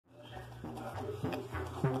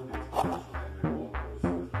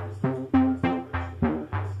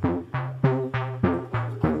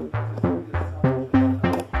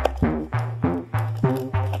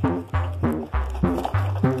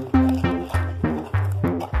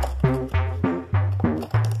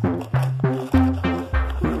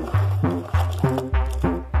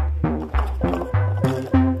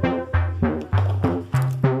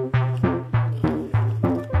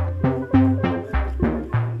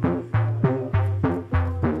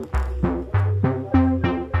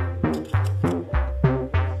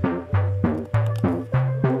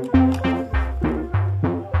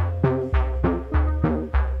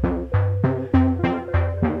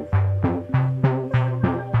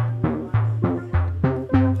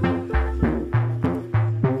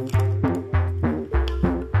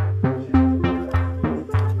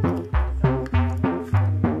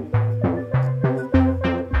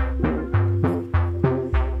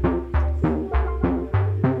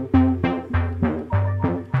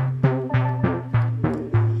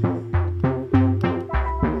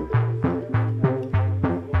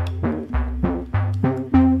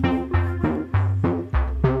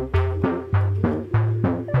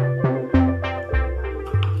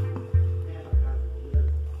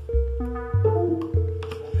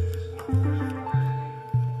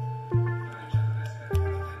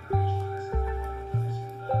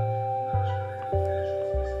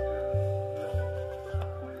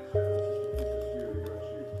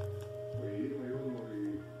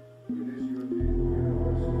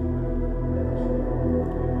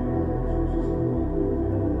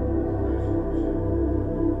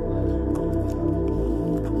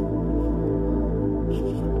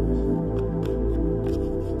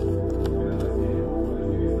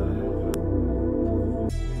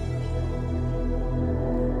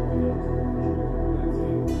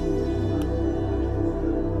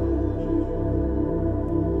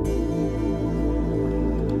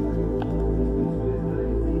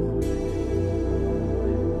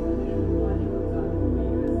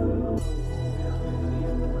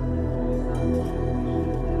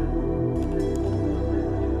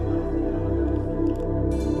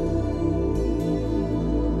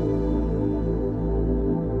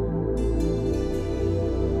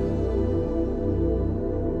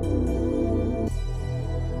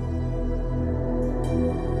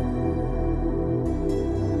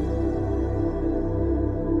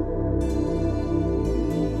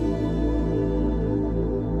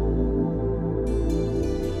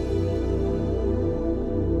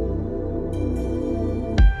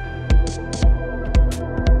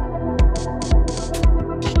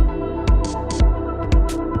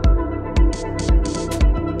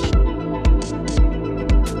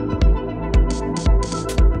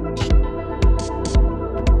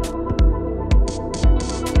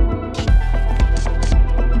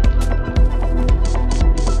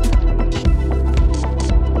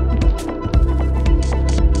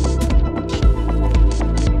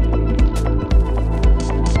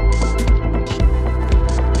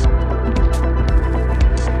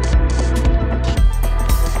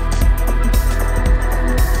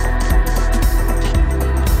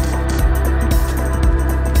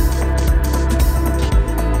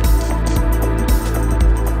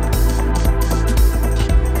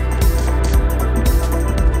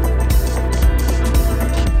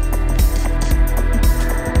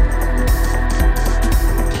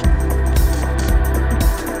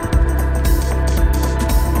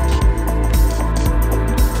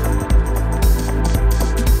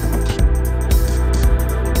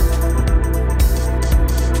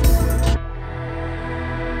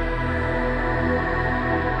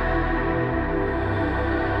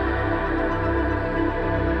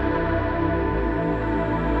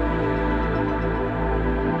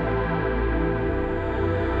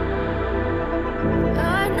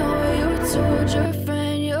told your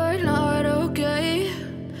friend you're not okay,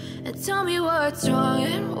 and tell me what's wrong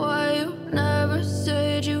and why you never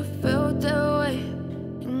said you felt that way.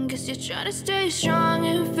 And guess you're trying to stay strong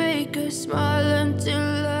and fake a smile until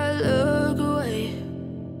I look away.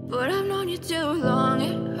 But I've known you too long,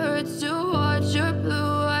 it hurts to watch your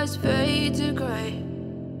blue eyes fade to gray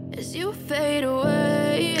as you fade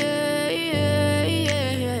away,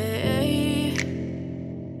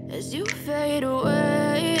 as you fade away.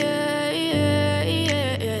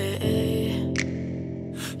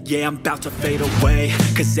 Yeah, I'm about to fade away,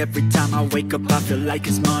 cause every time I wake up I feel like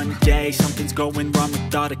it's Monday. Something's going wrong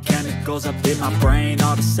with all the chemicals up in my brain.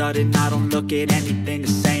 All of a sudden I don't look at anything the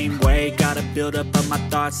same way. Got a build up of my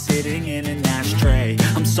thoughts sitting in an ashtray.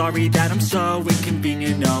 I'm sorry that I'm so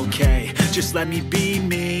inconvenient, okay. Just let me be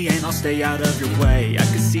me and I'll stay out of your way. I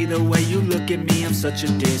can see the way you look at me, I'm such a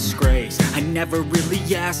disgrace. I never really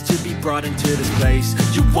asked to be brought into this place.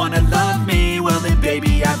 You wanna love me? Well then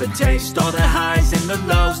baby, have a taste. All the highs and the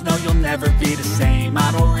lows, no, you'll never be the same.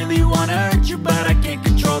 I don't really wanna hurt you, but I can't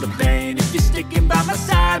control the pain. If you're sticking by my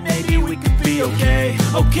side, maybe we could be okay.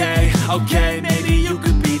 Okay, maybe you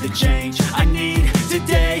could be the change I need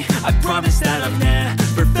today. I promise that I've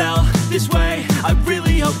never felt this way. I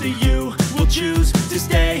really hope that you will choose to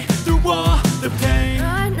stay through all the pain.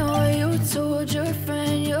 I know you told your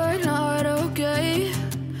friend you're not okay,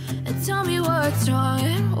 and tell me what's wrong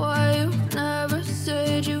and why you never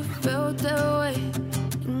said you felt that way.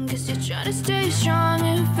 Guess you're trying to stay strong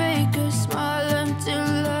and fake a smile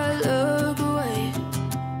until I look away.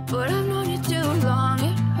 But I've known you too long,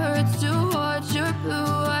 it hurts to watch your blue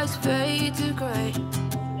eyes fade to gray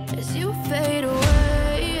as you fade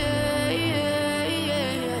away,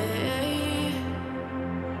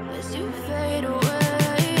 as you fade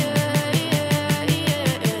away,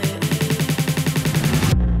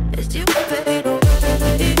 as you fade away.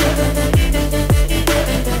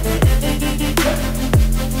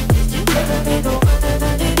 Fade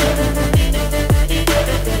away.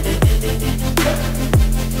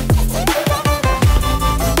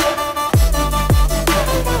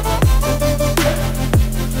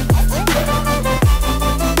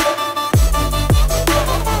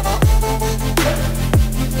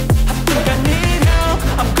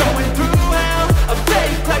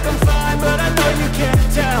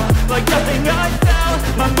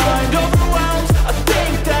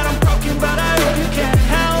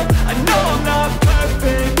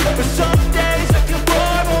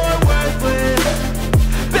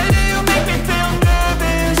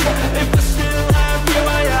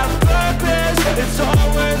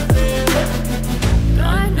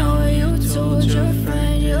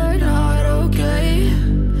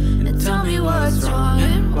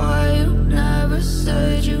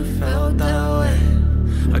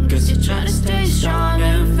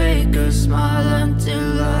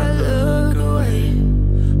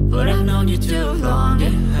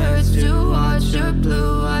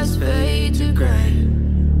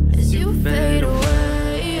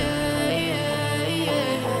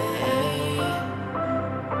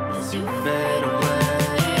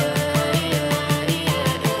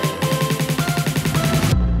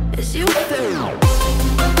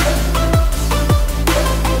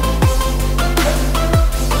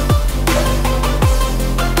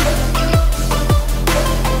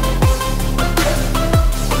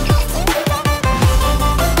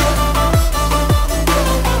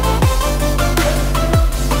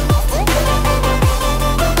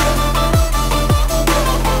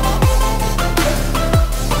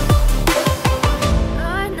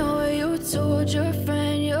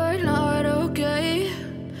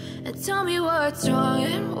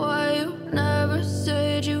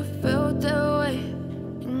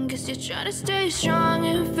 you're trying to stay strong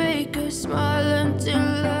and fake a smile until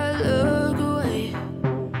I look away.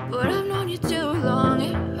 But I've known you too long,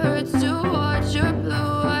 it hurts to watch your blue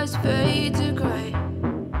eyes fade